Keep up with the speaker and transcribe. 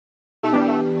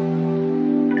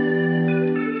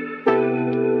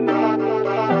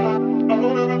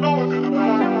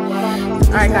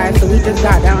Alright guys, so we just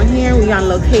got down here. We on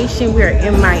location. We're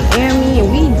in Miami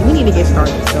and we need to get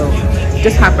started. So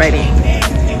just hop right in.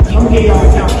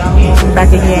 Back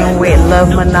again with Love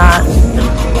Manat.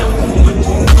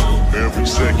 Every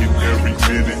second, every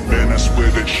minute, man, I swear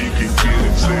that she can get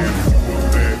it. Saying,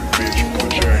 that bitch,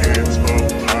 put your hands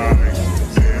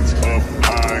up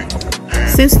high.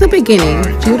 Since the beginning,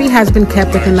 beauty has been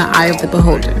kept within the eye of the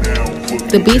beholder.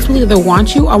 The beast will either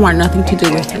want you or want nothing to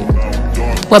do with you.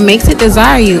 What makes it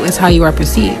desire you is how you are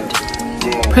perceived.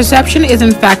 Perception is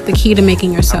in fact the key to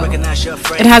making yourself.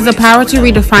 It has the power to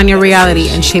redefine your reality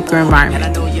and shape your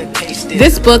environment.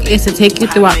 This book is to take you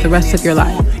throughout the rest of your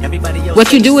life.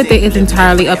 What you do with it is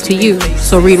entirely up to you,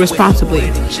 so read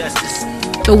responsibly.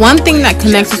 The one thing that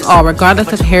connects us all,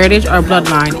 regardless of heritage or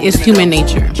bloodline, is human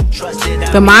nature.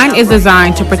 The mind is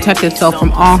designed to protect itself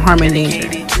from all harm and danger.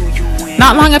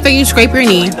 Not long after you scrape your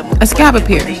knee, a scab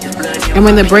appears. And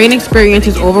when the brain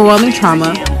experiences overwhelming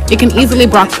trauma, it can easily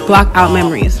block out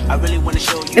memories.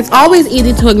 It's always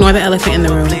easy to ignore the elephant in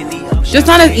the room. Just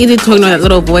not as easy to ignore that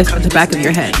little voice at the back of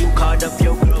your head.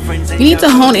 You need to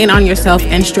hone in on yourself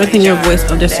and strengthen your voice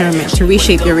of discernment to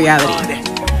reshape your reality.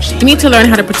 You need to learn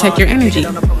how to protect your energy.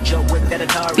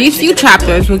 These few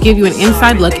chapters will give you an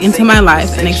inside look into my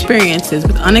life and experiences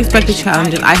with unexpected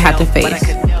challenges I had to face,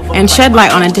 and shed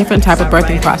light on a different type of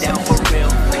birthing process,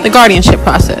 the guardianship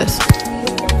process.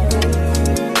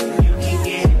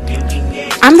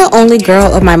 I'm the only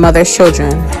girl of my mother's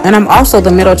children, and I'm also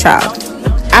the middle child.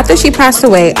 After she passed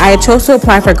away, I had chose to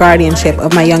apply for guardianship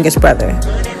of my youngest brother.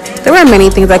 There were many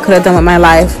things I could have done with my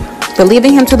life, but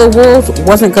leaving him to the wolves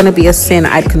wasn't going to be a sin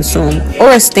I'd consume,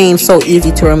 or a stain so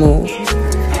easy to remove.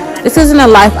 This isn't a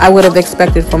life I would have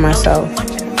expected for myself.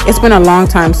 It's been a long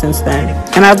time since then,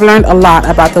 and I've learned a lot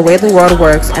about the way the world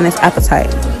works and its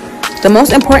appetite. The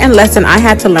most important lesson I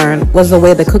had to learn was the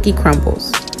way the cookie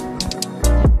crumbles.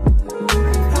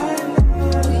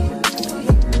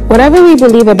 Whatever we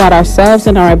believe about ourselves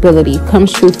and our ability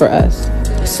comes true for us.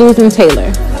 Susan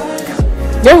Taylor.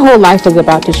 Your whole life is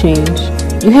about to change.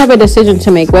 You have a decision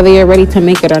to make whether you're ready to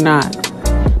make it or not.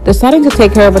 Deciding to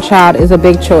take care of a child is a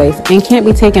big choice and can't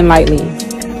be taken lightly.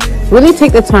 Really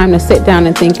take the time to sit down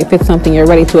and think if it's something you're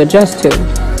ready to adjust to.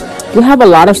 You have a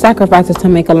lot of sacrifices to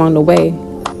make along the way.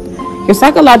 Your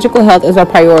psychological health is a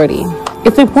priority.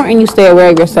 It's important you stay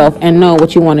aware of yourself and know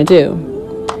what you want to do.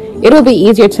 It'll be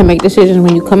easier to make decisions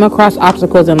when you come across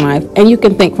obstacles in life and you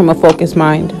can think from a focused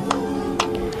mind.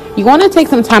 You want to take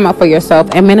some time out for yourself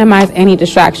and minimize any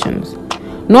distractions.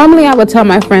 Normally, I would tell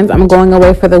my friends I'm going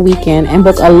away for the weekend and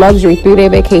book a luxury 3-day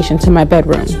vacation to my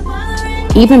bedroom.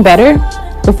 Even better,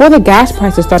 before the gas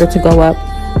prices started to go up,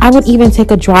 I would even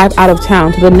take a drive out of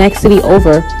town to the next city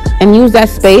over and use that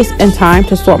space and time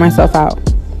to sort myself out.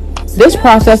 This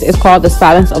process is called the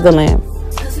silence of the lamb.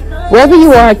 Wherever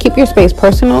you are, keep your space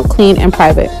personal, clean, and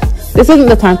private. This isn't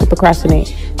the time to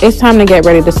procrastinate. It's time to get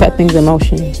ready to set things in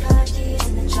motion.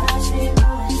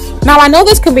 Now, I know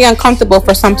this can be uncomfortable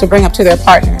for some to bring up to their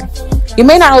partner. You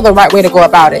may not know the right way to go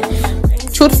about it.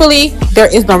 Truthfully, there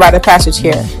is no rite of passage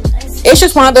here. It's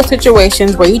just one of those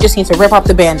situations where you just need to rip off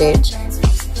the bandage.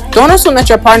 Don't assume that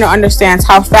your partner understands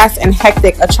how fast and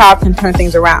hectic a child can turn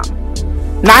things around.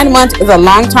 9 months is a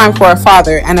long time for a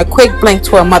father and a quick blink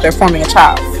to a mother forming a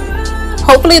child.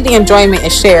 Hopefully the enjoyment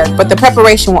is shared, but the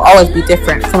preparation will always be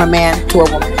different from a man to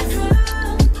a woman.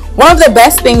 One of the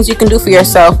best things you can do for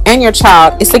yourself and your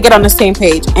child is to get on the same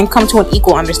page and come to an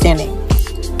equal understanding.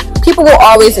 People will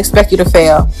always expect you to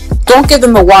fail. Don't give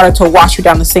them the water to wash you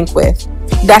down the sink with.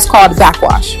 That's called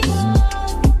backwash.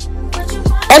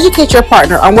 Educate your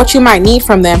partner on what you might need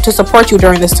from them to support you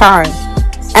during this time.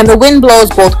 And the wind blows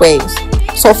both ways.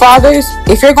 So fathers,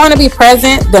 if you're going to be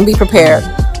present, then be prepared.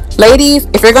 Ladies,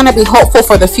 if you're going to be hopeful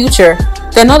for the future,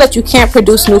 then know that you can't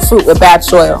produce new fruit with bad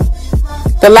soil.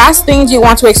 The last things you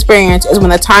want to experience is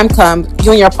when the time comes,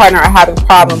 you and your partner are having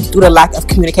problems due to lack of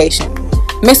communication,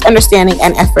 misunderstanding,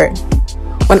 and effort.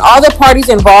 When all the parties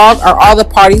involved are all the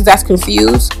parties that's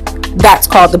confused, that's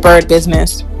called the bird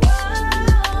business.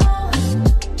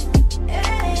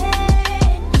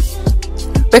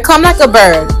 Become like a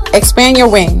bird, expand your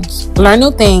wings, learn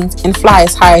new things, and fly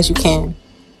as high as you can.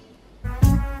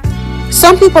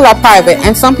 Some people are private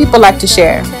and some people like to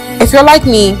share. If you're like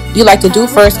me, you like to do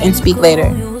first and speak later.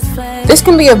 This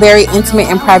can be a very intimate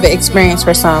and private experience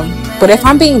for some, but if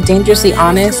I'm being dangerously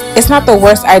honest, it's not the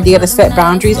worst idea to set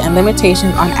boundaries and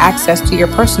limitations on access to your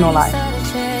personal life.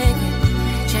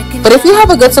 But if you have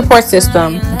a good support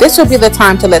system, this will be the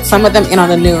time to let some of them in on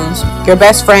the news, your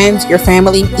best friends, your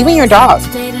family, even your dog.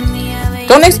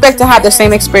 Don't expect to have the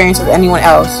same experience as anyone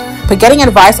else, but getting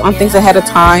advice on things ahead of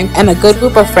time and a good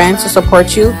group of friends to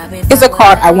support you is a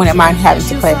card I wouldn't mind having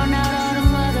to play.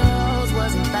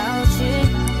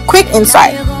 Quick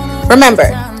insight.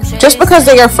 Remember, just because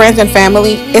they're your friends and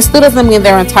family, it still doesn't mean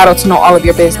they're entitled to know all of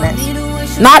your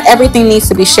business. Not everything needs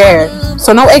to be shared,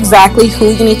 so know exactly who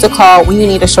you need to call when you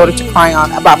need a shoulder to cry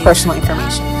on about personal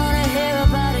information.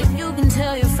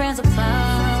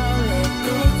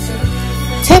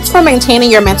 Tips for maintaining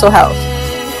your mental health.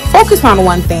 Focus on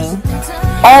one thing.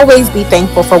 Always be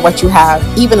thankful for what you have,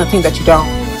 even the things that you don't.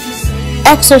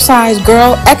 Exercise,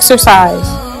 girl, exercise.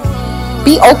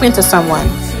 Be open to someone.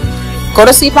 Go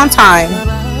to sleep on time,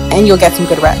 and you'll get some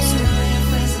good rest.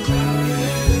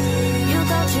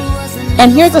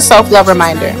 And here's a self-love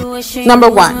reminder. Number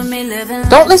 1,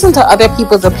 don't listen to other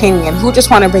people's opinion who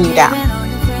just want to bring you down.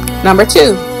 Number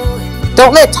 2,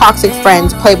 don't let toxic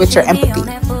friends play with your empathy.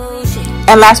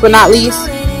 And last but not least,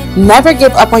 never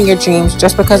give up on your dreams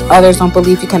just because others don't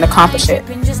believe you can accomplish it.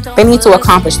 They need to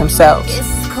accomplish themselves.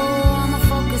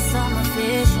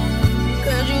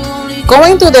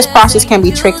 Going through this process can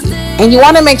be tricky, and you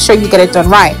want to make sure you get it done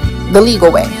right, the legal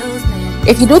way.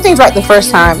 If you do things right the first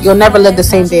time, you'll never live the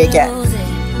same day again.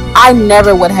 I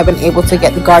never would have been able to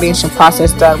get the guardianship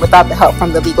process done without the help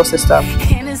from the legal system.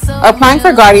 Applying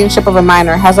for guardianship of a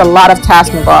minor has a lot of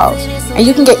tasks involved, and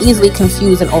you can get easily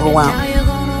confused and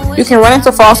overwhelmed. You can run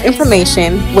into false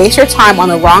information, waste your time on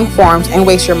the wrong forms, and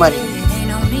waste your money.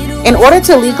 In order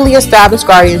to legally establish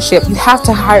guardianship, you have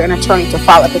to hire an attorney to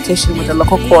file a petition with the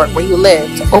local court where you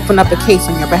live to open up a case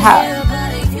on your behalf.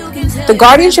 The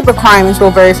guardianship requirements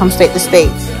will vary from state to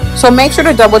state, so make sure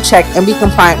to double check and be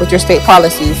compliant with your state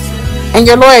policies, and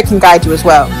your lawyer can guide you as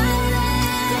well.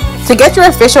 To get your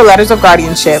official letters of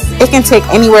guardianship, it can take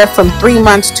anywhere from 3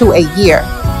 months to a year.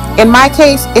 In my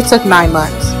case, it took 9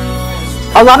 months.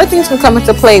 A lot of things can come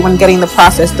into play when getting the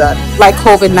process done, like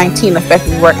COVID-19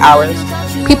 affecting work hours,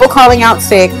 people calling out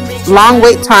sick, long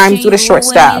wait times due to short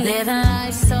staff.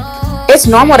 It's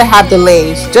normal to have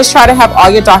delays. Just try to have all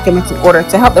your documents in order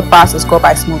to help the process go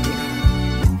by smoothly.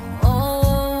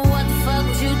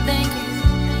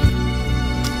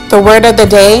 The word of the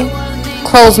day,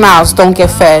 closed mouths don't get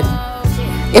fed.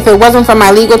 If it wasn't for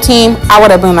my legal team, I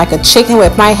would have been like a chicken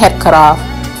with my head cut off.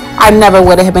 I never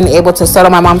would have been able to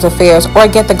settle my mom's affairs or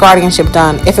get the guardianship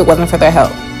done if it wasn't for their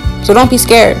help. So don't be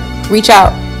scared. Reach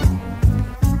out.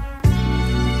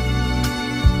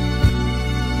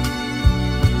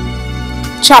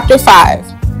 Chapter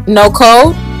 5. No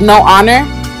code, no honor,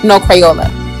 no Crayola.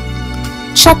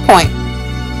 Checkpoint.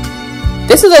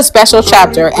 This is a special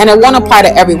chapter and it won't apply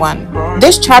to everyone.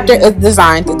 This chapter is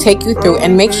designed to take you through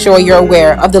and make sure you're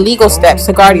aware of the legal steps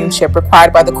to guardianship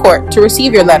required by the court to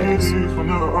receive your letters.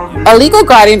 A legal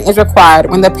guardian is required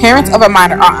when the parents of a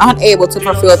minor are unable to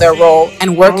fulfill their role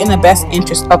and work in the best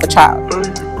interest of the child.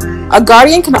 A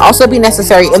guardian can also be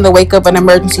necessary in the wake of an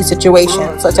emergency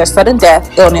situation, such as sudden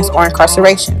death, illness, or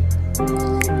incarceration.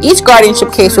 Each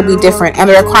guardianship case will be different and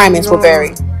the requirements will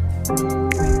vary.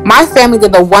 My family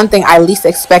did the one thing I least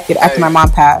expected after my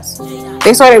mom passed.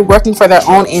 They started working for their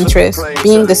own interests,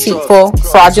 being deceitful,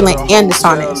 fraudulent, and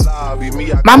dishonest.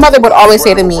 My mother would always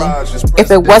say to me,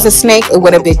 if it was a snake, it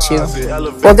would have bit you.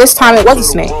 Well, this time it was a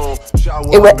snake.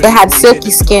 It had silky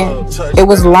skin. It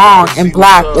was long and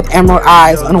black with emerald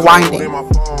eyes unwinding.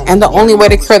 And the only way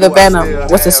to cure the venom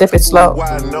was to sip it slow.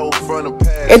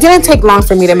 It didn't take long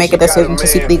for me to make a decision to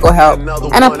seek legal help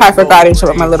and apply for guardianship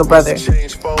with my little brother.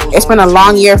 It's been a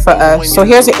long year for us, so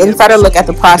here's an insider look at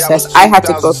the process I had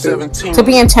to go through to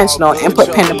be intentional and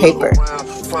put pen to paper.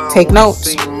 Take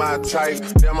notes.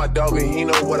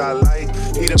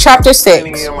 Chapter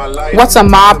 6. What's a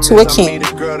mob to a king?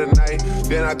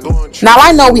 Now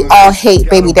I know we all hate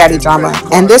baby daddy drama,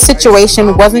 and this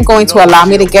situation wasn't going to allow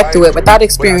me to get through it without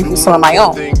experiencing some of my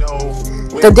own.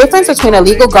 The difference between a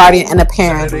legal guardian and a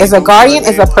parent is a guardian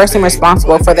is a person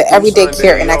responsible for the everyday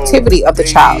care and activity of the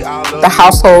child, the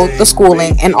household, the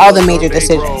schooling, and all the major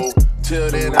decisions.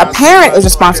 A parent is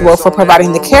responsible for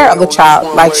providing the care of the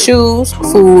child, like shoes,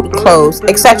 food, clothes,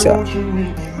 etc.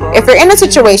 If you're in a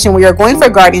situation where you're going for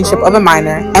guardianship of a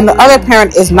minor and the other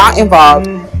parent is not involved,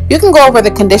 you can go over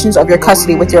the conditions of your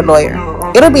custody with your lawyer.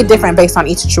 It'll be different based on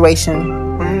each situation.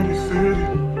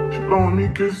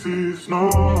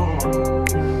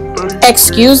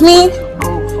 Excuse me?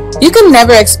 You can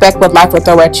never expect what life will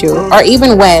throw at you, or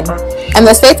even when, and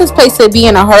the safest place to be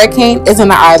in a hurricane is in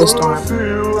the eye of the storm.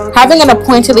 Having an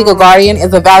appointed legal guardian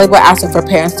is a valuable asset for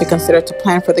parents to consider to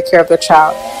plan for the care of their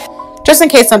child, just in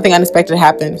case something unexpected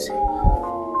happens.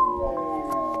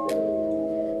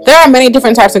 There are many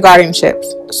different types of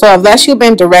guardianships, so unless you've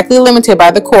been directly limited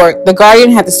by the court, the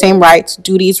guardian has the same rights,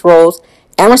 duties, roles,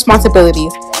 and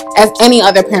responsibilities as any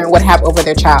other parent would have over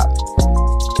their child.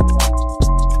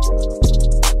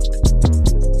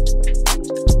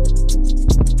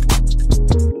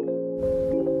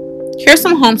 Here's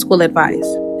some homeschool advice.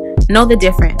 Know the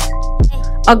difference.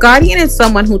 A guardian is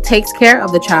someone who takes care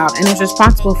of the child and is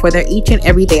responsible for their each and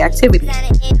everyday activities.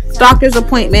 Doctor's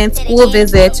appointments, school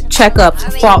visits,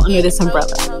 checkups fall under this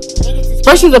umbrella.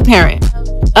 Versus a parent.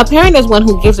 A parent is one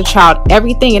who gives a child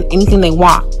everything and anything they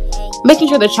want, making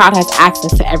sure the child has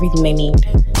access to everything they need.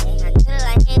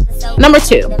 Number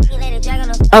 2.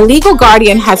 A legal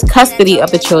guardian has custody of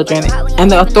the children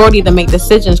and the authority to make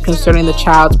decisions concerning the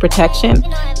child's protection,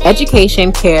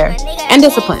 education, care, and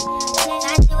discipline.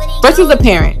 Versus a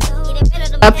parent.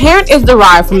 A parent is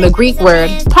derived from the Greek word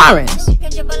parents.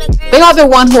 They are the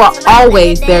one who are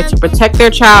always there to protect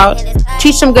their child,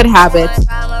 teach them good habits,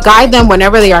 guide them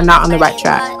whenever they are not on the right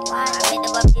track.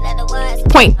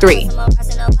 Point 3.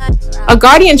 A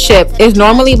guardianship is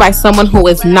normally by someone who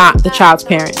is not the child's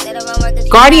parent.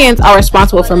 Guardians are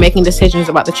responsible for making decisions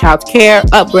about the child's care,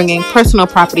 upbringing, personal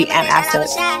property, and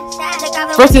assets.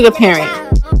 Versus a parent.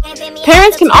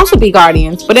 Parents can also be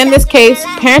guardians, but in this case,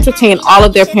 parents retain all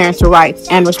of their parental rights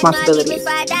and responsibilities.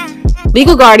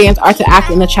 Legal guardians are to act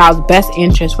in the child's best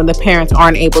interest when the parents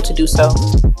aren't able to do so.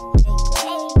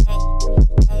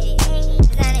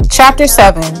 Chapter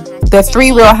 7. The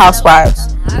 3 Real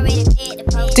Housewives.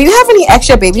 Do you have any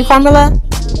extra baby formula?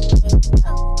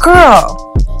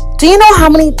 Girl, do you know how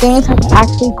many things have to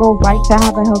actually go right to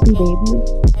have a healthy baby?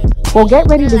 Well, get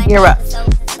ready to gear up.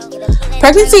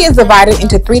 Pregnancy is divided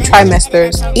into 3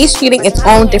 trimesters, each needing its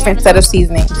own different set of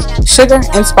seasonings. Sugar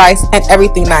and spice and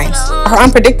everything nice are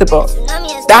unpredictable.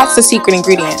 That's the secret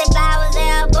ingredient.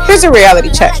 Here's a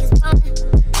reality check.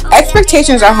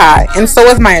 Expectations are high, and so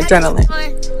is my adrenaline.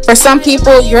 For some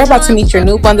people, you're about to meet your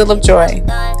new bundle of joy,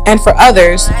 and for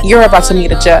others, you're about to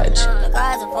meet a judge.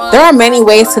 There are many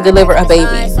ways to deliver a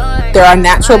baby. There are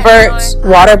natural births,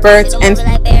 water births, and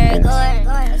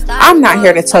I'm not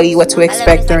here to tell you what to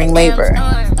expect during labor.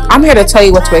 I'm here to tell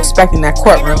you what to expect in that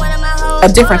courtroom.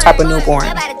 A different type of newborn.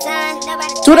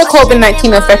 Due to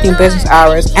COVID-19 affecting business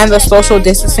hours and the social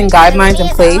distancing guidelines in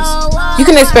place, you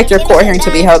can expect your court hearing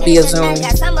to be held via Zoom.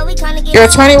 Your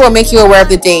attorney will make you aware of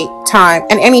the date, time,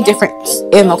 and any difference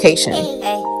in location.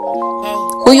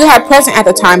 Who you had present at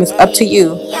the time is up to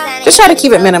you. Just try to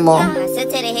keep it minimal.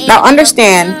 Now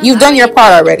understand, you've done your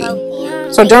part already.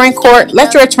 So during court,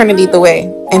 let your attorney lead the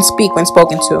way and speak when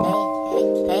spoken to.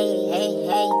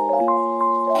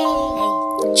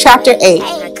 Chapter 8.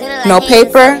 No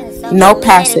paper, no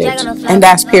passage, and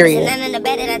that's period.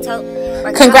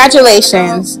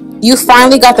 Congratulations, you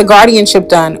finally got the guardianship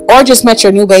done or just met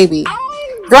your new baby.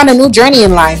 You're on a new journey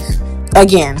in life.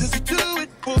 Again.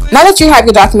 Now that you have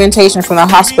your documentation from the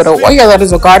hospital or your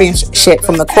letters of guardianship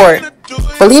from the court,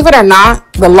 believe it or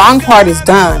not, the long part is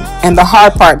done and the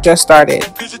hard part just started.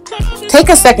 Take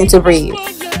a second to breathe.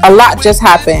 A lot just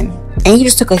happened and you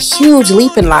just took a huge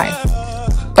leap in life.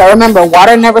 But remember,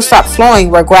 water never stops flowing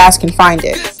where grass can find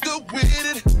it.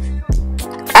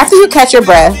 After you catch your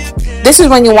breath, this is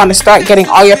when you want to start getting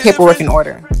all your paperwork in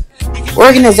order.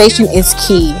 Organization is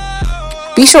key.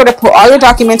 Be sure to put all your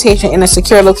documentation in a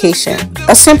secure location.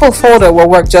 A simple folder will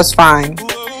work just fine.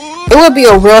 It will be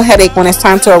a real headache when it's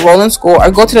time to enroll in school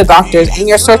or go to the doctor's and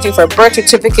you're searching for birth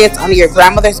certificates under your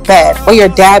grandmother's bed or your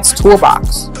dad's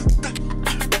toolbox.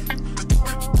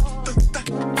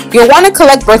 You'll want to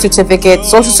collect birth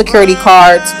certificates, social security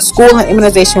cards, school and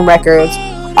immunization records.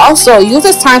 Also, use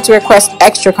this time to request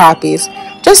extra copies,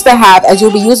 just to have as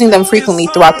you'll be using them frequently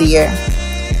throughout the year.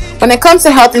 When it comes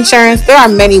to health insurance, there are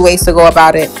many ways to go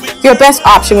about it. Your best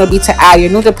option would be to add your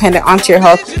new dependent onto your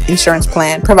health insurance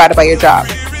plan provided by your job.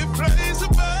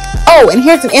 Oh, and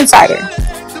here's an insider.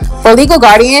 For legal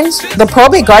guardians, the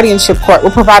probate guardianship court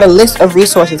will provide a list of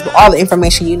resources with all the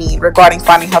information you need regarding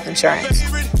finding health insurance.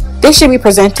 This should be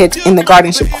presented in the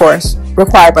guardianship course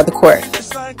required by the court.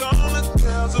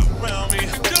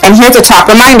 And here's a top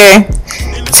reminder.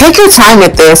 Take your time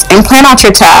with this and plan out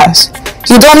your tasks.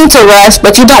 You don't need to rush,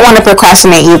 but you don't want to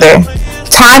procrastinate either.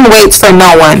 Time waits for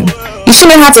no one. You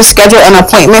shouldn't have to schedule an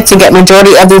appointment to get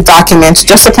majority of these documents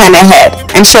just to plan ahead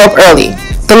and show up early.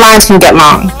 The lines can get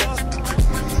long.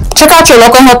 Check out your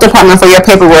local health department for your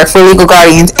paperwork for legal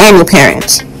guardians and new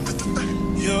parents.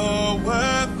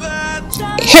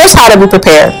 Here's how to be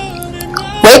prepared.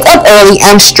 Wake up early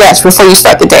and stretch before you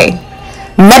start the day.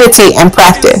 Meditate and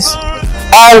practice.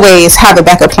 Always have a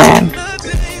backup plan.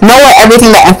 Know where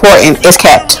everything that's important is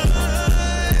kept.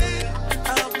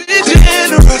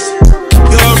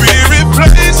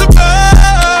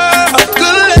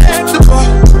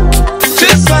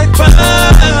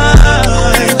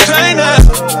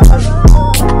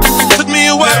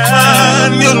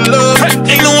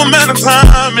 Ain't no amount of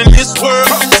time in this world.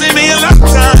 Save me a lot of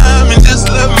time and just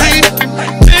love me.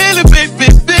 Feel it, baby,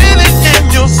 feel it.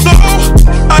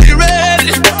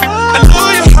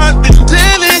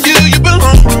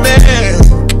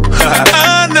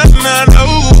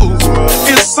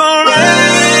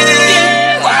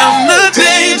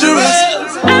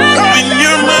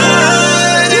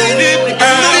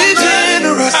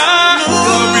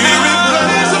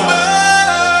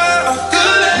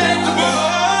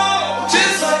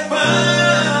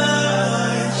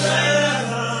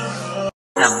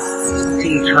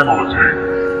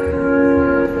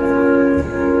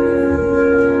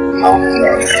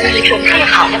 你准备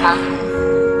好了吗？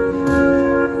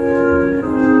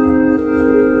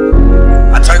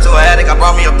 Turned to an addict, I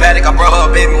brought me a paddock, I brought her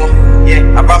a baby one. Yeah,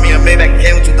 I brought me a Maybach,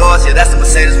 came with 2 doors, yeah, that's the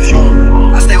Mercedes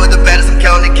one. I stay with the baddest, I'm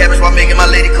counting the cabbage while making my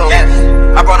lady come.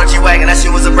 I brought a G-Wagon, that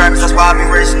shit was a breakfast, that's why I be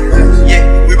racing. Yeah,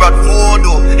 we brought the